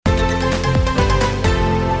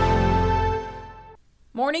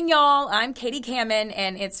Morning, y'all. I'm Katie Kamen,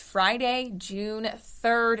 and it's Friday, June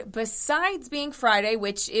 3rd. Besides being Friday,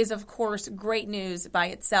 which is, of course, great news by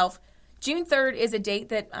itself, June 3rd is a date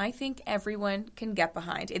that I think everyone can get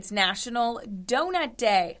behind. It's National Donut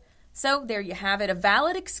Day. So there you have it, a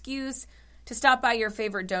valid excuse to stop by your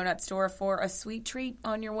favorite donut store for a sweet treat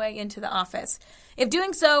on your way into the office. If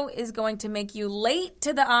doing so is going to make you late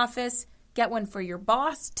to the office, get one for your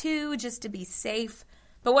boss, too, just to be safe.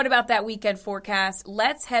 But what about that weekend forecast?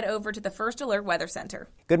 Let's head over to the First Alert Weather Center.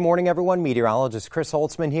 Good morning, everyone. Meteorologist Chris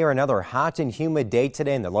Holtzman here. Another hot and humid day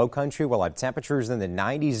today in the low country. We'll have temperatures in the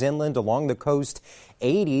 90s inland, along the coast,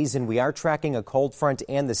 80s, and we are tracking a cold front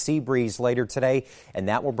and the sea breeze later today, and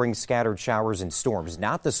that will bring scattered showers and storms.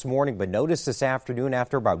 Not this morning, but notice this afternoon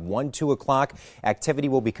after about 1, 2 o'clock, activity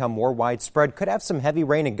will become more widespread. Could have some heavy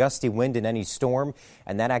rain and gusty wind in any storm,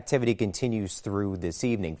 and that activity continues through this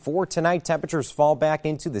evening. For tonight, temperatures fall back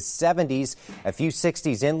into the 70s, a few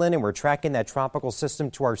 60s inland, and we're tracking that tropical system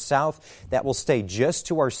to our south. That will stay just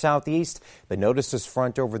to our southeast, but notice this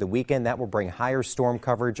front over the weekend. That will bring higher storm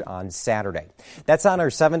coverage on Saturday. That's on our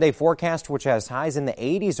 7-day forecast, which has highs in the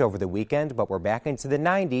 80s over the weekend, but we're back into the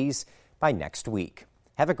 90s by next week.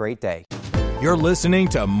 Have a great day. You're listening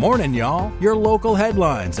to Morning Y'all, your local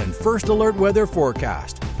headlines and First Alert weather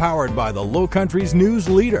forecast, powered by the Low Country's news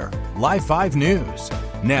leader, Live 5 News.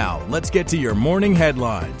 Now, let's get to your morning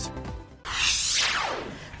headlines.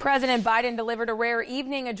 President Biden delivered a rare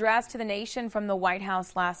evening address to the nation from the White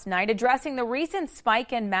House last night, addressing the recent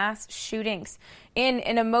spike in mass shootings. In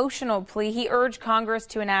an emotional plea, he urged Congress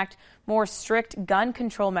to enact more strict gun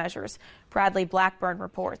control measures. Bradley Blackburn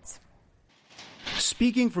reports.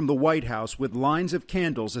 Speaking from the White House with lines of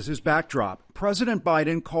candles as his backdrop, President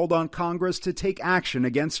Biden called on Congress to take action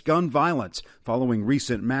against gun violence following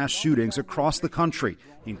recent mass shootings across the country,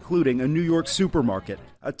 including a New York supermarket,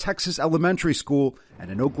 a Texas elementary school, and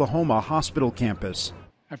an Oklahoma hospital campus.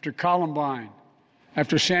 After Columbine,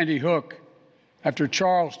 after Sandy Hook, after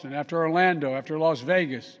Charleston, after Orlando, after Las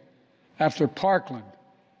Vegas, after Parkland,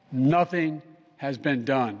 nothing has been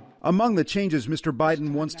done. Among the changes Mr.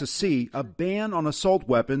 Biden wants to see, a ban on assault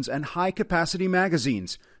weapons and high-capacity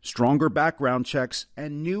magazines, stronger background checks,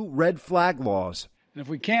 and new red flag laws. And if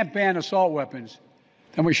we can't ban assault weapons,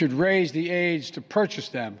 then we should raise the age to purchase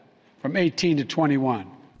them from 18 to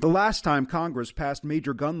 21. The last time Congress passed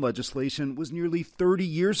major gun legislation was nearly 30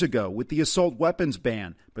 years ago with the assault weapons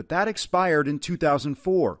ban, but that expired in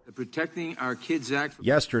 2004. The Protecting Our Kids Act.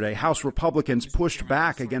 Yesterday, House Republicans pushed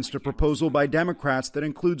back against a proposal by Democrats that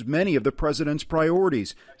includes many of the president's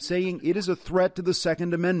priorities, saying it is a threat to the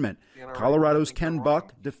Second Amendment. Colorado's Ken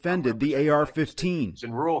Buck defended the AR-15.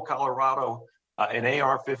 In rural Colorado, an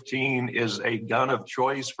AR-15 is a gun of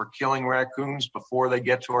choice for killing raccoons before they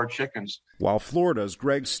get to our chickens. While Florida's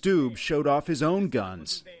Greg Stube showed off his own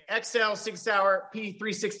guns. XL 6-hour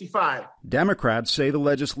P365. Democrats say the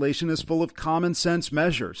legislation is full of common sense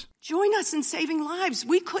measures. Join us in saving lives.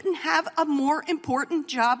 We couldn't have a more important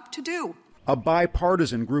job to do. A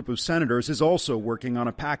bipartisan group of senators is also working on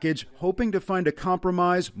a package, hoping to find a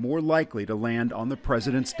compromise more likely to land on the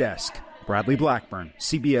president's desk. Bradley Blackburn,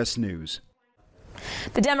 CBS News.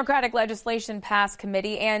 The Democratic legislation passed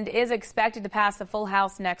committee and is expected to pass the full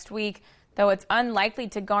House next week, though it's unlikely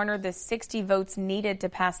to garner the 60 votes needed to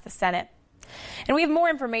pass the Senate. And we have more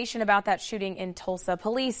information about that shooting in Tulsa.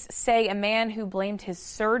 Police say a man who blamed his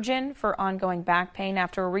surgeon for ongoing back pain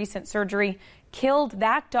after a recent surgery killed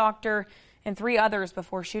that doctor and 3 others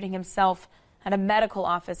before shooting himself at a medical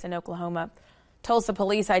office in Oklahoma. Tulsa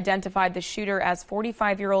police identified the shooter as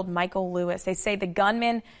 45-year-old Michael Lewis. They say the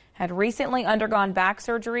gunman had recently undergone back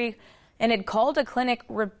surgery and had called a clinic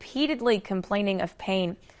repeatedly complaining of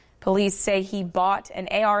pain. Police say he bought an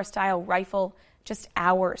AR-style rifle just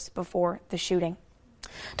hours before the shooting.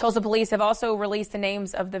 Tulsa police have also released the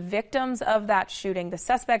names of the victims of that shooting. The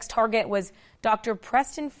suspect's target was Dr.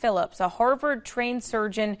 Preston Phillips, a Harvard-trained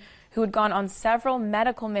surgeon who had gone on several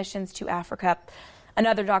medical missions to Africa.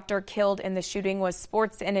 Another doctor killed in the shooting was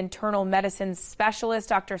sports and internal medicine specialist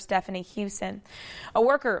Dr. Stephanie Hewson. A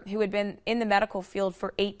worker who had been in the medical field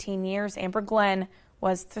for 18 years, Amber Glenn,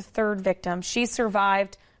 was the 3rd victim. She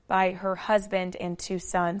survived by her husband and 2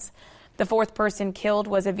 sons. The 4th person killed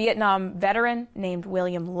was a Vietnam veteran named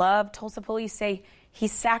William Love. Tulsa police say he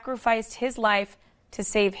sacrificed his life to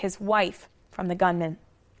save his wife from the gunman.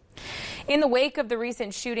 In the wake of the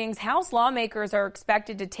recent shootings, House lawmakers are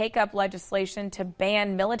expected to take up legislation to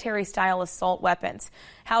ban military-style assault weapons.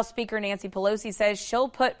 House Speaker Nancy Pelosi says she'll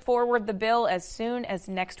put forward the bill as soon as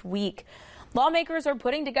next week. Lawmakers are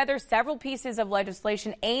putting together several pieces of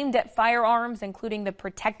legislation aimed at firearms, including the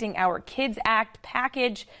Protecting Our Kids Act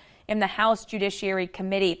package in the House Judiciary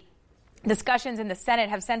Committee. Discussions in the Senate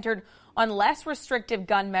have centered on less restrictive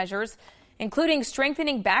gun measures, including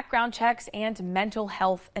strengthening background checks and mental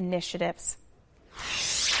health initiatives.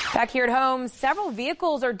 Back here at home, several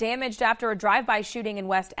vehicles are damaged after a drive-by shooting in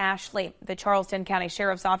West Ashley. The Charleston County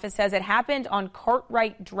Sheriff's Office says it happened on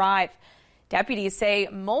Cartwright Drive. Deputies say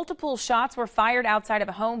multiple shots were fired outside of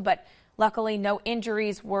a home, but luckily no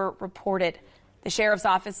injuries were reported. The Sheriff's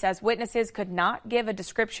Office says witnesses could not give a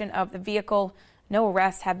description of the vehicle. No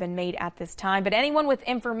arrests have been made at this time, but anyone with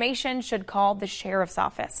information should call the Sheriff's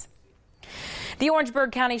Office. The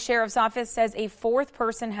Orangeburg County Sheriff's Office says a fourth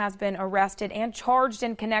person has been arrested and charged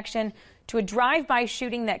in connection to a drive-by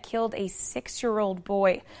shooting that killed a 6-year-old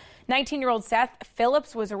boy. 19-year-old Seth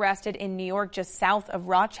Phillips was arrested in New York just south of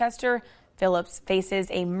Rochester. Phillips faces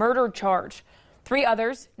a murder charge. 3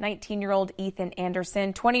 others, 19-year-old Ethan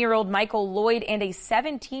Anderson, 20-year-old Michael Lloyd, and a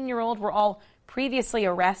 17-year-old were all previously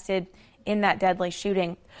arrested in that deadly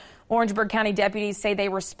shooting. Orangeburg County deputies say they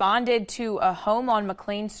responded to a home on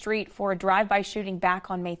McLean Street for a drive-by shooting back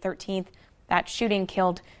on May 13th. That shooting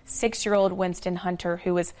killed 6-year-old Winston Hunter,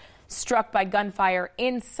 who was struck by gunfire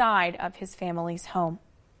inside of his family's home.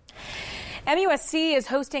 MUSC is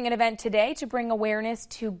hosting an event today to bring awareness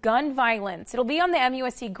to gun violence. It'll be on the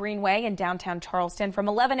MUSC Greenway in downtown Charleston from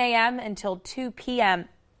 11 a.m. until 2 p.m.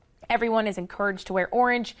 Everyone is encouraged to wear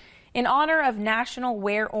orange in honor of National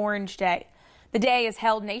Wear Orange Day. The day is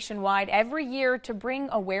held nationwide every year to bring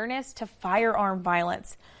awareness to firearm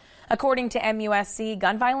violence. According to MUSC,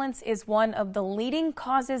 gun violence is one of the leading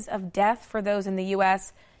causes of death for those in the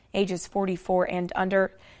U.S. ages 44 and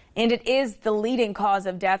under, and it is the leading cause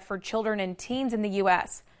of death for children and teens in the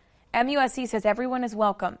U.S. MUSC says everyone is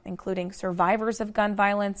welcome, including survivors of gun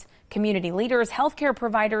violence, community leaders, healthcare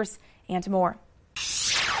providers, and more.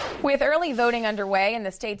 With early voting underway in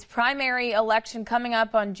the state's primary election coming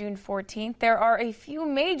up on June 14th, there are a few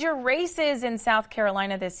major races in South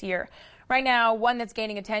Carolina this year. Right now, one that's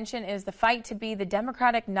gaining attention is the fight to be the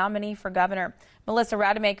Democratic nominee for governor. Melissa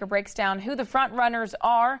Rademacher breaks down who the front runners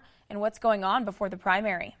are and what's going on before the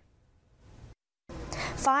primary.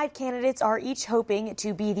 5 candidates are each hoping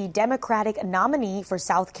to be the Democratic nominee for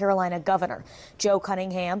South Carolina governor. Joe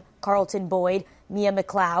Cunningham, Carlton Boyd, Mia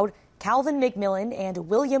McLeod, Calvin McMillan, and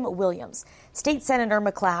William Williams. State Senator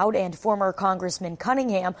McLeod and former Congressman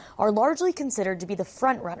Cunningham are largely considered to be the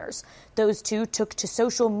frontrunners. Those two took to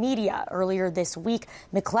social media earlier this week,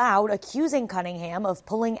 McLeod accusing Cunningham of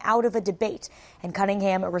pulling out of a debate, and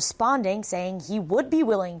Cunningham responding, saying he would be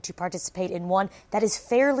willing to participate in one that is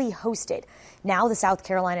fairly hosted. Now the South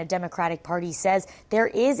Carolina Democratic Party says there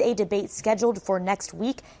is a debate scheduled for next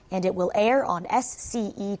week, and it will air on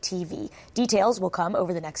SCE TV. Details will come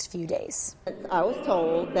over the next few days. I was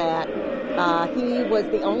told that he was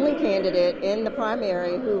the only candidate in the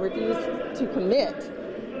primary who refused to commit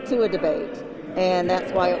to a debate, and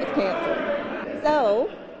that's why it was canceled. So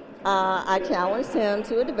I challenged him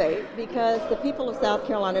to a debate because the people of South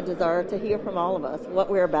Carolina deserve to hear from all of us what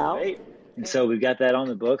we're about. And so we've got that on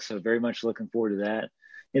the books, so very much looking forward to that.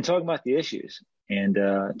 And talking about the issues and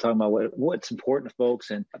talking about what's important to folks.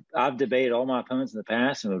 And I've debated all my opponents in the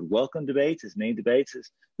past and would welcome debates, as many debates as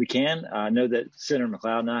we can. I know that Senator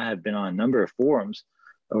McLeod and I have been on a number of forums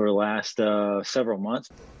over the last several months.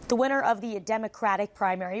 The winner of the Democratic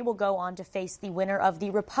primary will go on to face the winner of the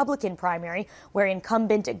Republican primary, where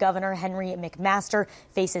incumbent Governor Henry McMaster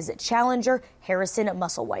faces challenger Harrison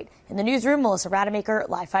Musselwhite. In the newsroom, Melissa Rademacher,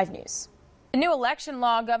 Live 5 News. The new election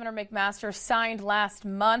law Governor McMaster signed last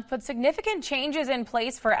month put significant changes in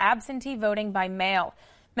place for absentee voting by mail.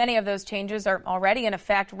 Many of those changes are already in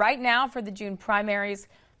effect right now for the June primaries,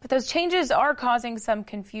 but those changes are causing some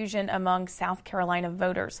confusion among South Carolina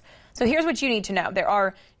voters. So here's what you need to know. There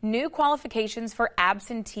are new qualifications for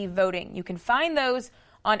absentee voting. You can find those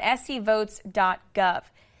on scvotes.gov.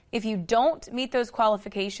 If you don't meet those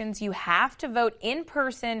qualifications, you have to vote in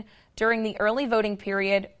person during the early voting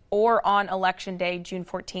period or on Election Day, June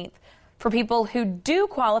 14th. For people who do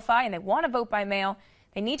qualify and they want to vote by mail,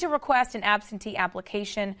 they need to request an absentee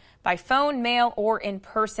application by phone, mail, or in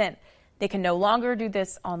person. They can no longer do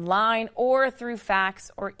this online or through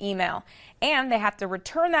fax or email. And they have to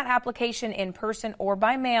return that application in person or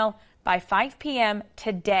by mail by 5 p.m.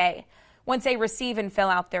 today. Once they receive and fill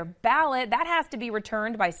out their ballot, that has to be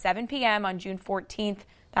returned by 7 p.m. on June 14th.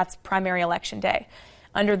 That's primary election day.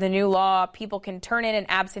 Under the new law, people can turn in an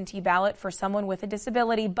absentee ballot for someone with a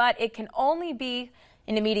disability, but it can only be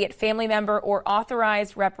an immediate family member or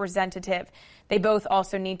authorized representative. They both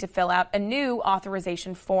also need to fill out a new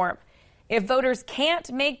authorization form. If voters can't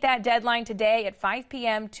make that deadline today at 5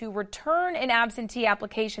 p.m. to return an absentee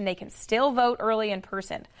application, they can still vote early in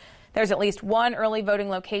person. There's at least one early voting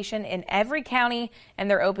location in every county, and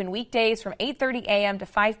they're open weekdays from 8:30 a.m. to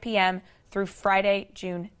 5 p.m. through Friday,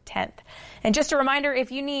 June 10th. And just a reminder, if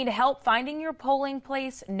you need help finding your polling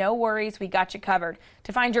place, no worries, we got you covered.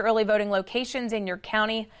 To find your early voting locations in your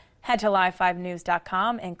county, head to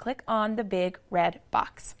live5news.com and click on the big red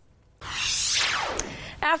box.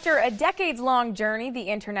 After a decades-long journey, the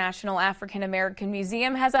International African American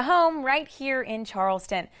Museum has a home right here in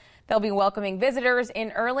Charleston. They'll be welcoming visitors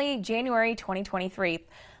in early January 2023.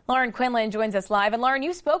 Lauren Quinlan joins us live. And Lauren,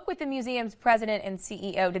 you spoke with the museum's president and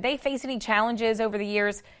CEO. Did they face any challenges over the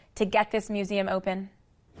years to get this museum open?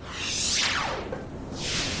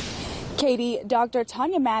 Katie, Dr.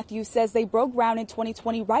 Tanya Matthews says they broke ground in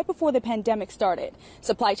 2020 right before the pandemic started.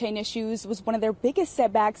 Supply chain issues was one of their biggest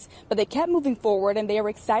setbacks, but they kept moving forward and they are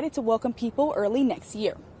excited to welcome people early next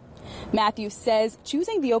year. Matthews says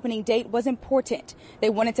choosing the opening date was important.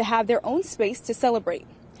 They wanted to have their own space to celebrate.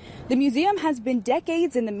 The museum has been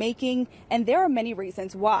decades in the making, and there are many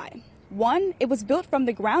reasons why. One, it was built from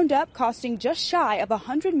the ground up, costing just shy of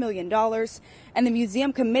 $100 million, and the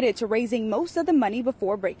museum committed to raising most of the money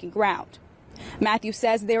before breaking ground. Matthews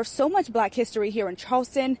says there's so much Black history here in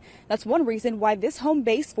Charleston. That's one reason why this home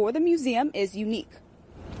base for the museum is unique.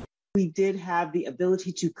 We did have the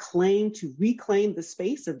ability to reclaim the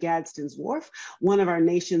space of Gadsden's Wharf, one of our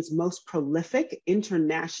nation's most prolific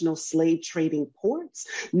international slave trading ports.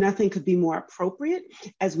 Nothing could be more appropriate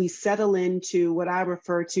as we settle into what I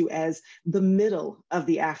refer to as the middle of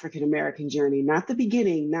the African American journey, not the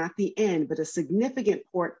beginning, not the end, but a significant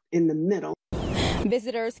port in the middle.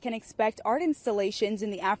 Visitors can expect art installations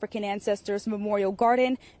in the African Ancestors Memorial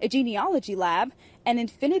Garden, a genealogy lab, an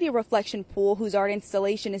infinity reflection pool whose art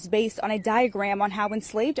installation is based on a diagram on how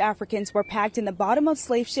enslaved Africans were packed in the bottom of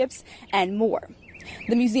slave ships, and more.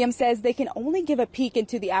 The museum says they can only give a peek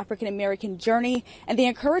into the African American journey, and they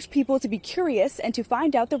encourage people to be curious and to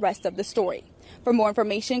find out the rest of the story. For more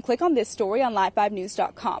information, click on this story on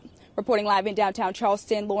live5news.com. Reporting live in downtown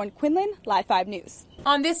Charleston, Lauren Quinlan, Live 5 News.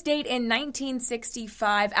 On this date in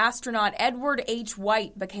 1965, astronaut Edward H.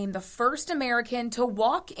 White became the first American to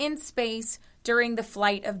walk in space during the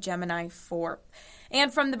flight of Gemini 4.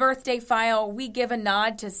 And from the birthday file, we give a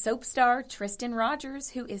nod to soap star Tristan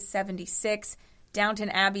Rogers, who is 76. Downton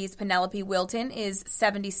Abbey's Penelope Wilton is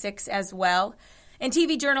 76 as well. And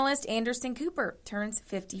TV journalist Anderson Cooper turns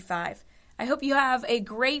 55. I hope you have a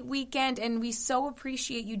great weekend, and we so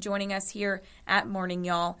appreciate you joining us here at Morning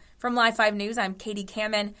Y'all. From Live 5 News, I'm Katie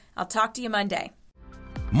Kamen. I'll talk to you Monday.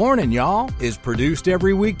 Morning Y'all is produced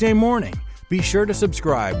every weekday morning. Be sure to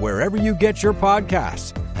subscribe wherever you get your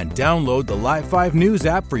podcasts and download the Live 5 News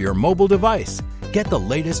app for your mobile device. Get the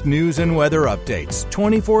latest news and weather updates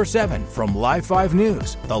 24/7 from Live 5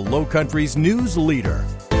 News, the Lowcountry's news leader.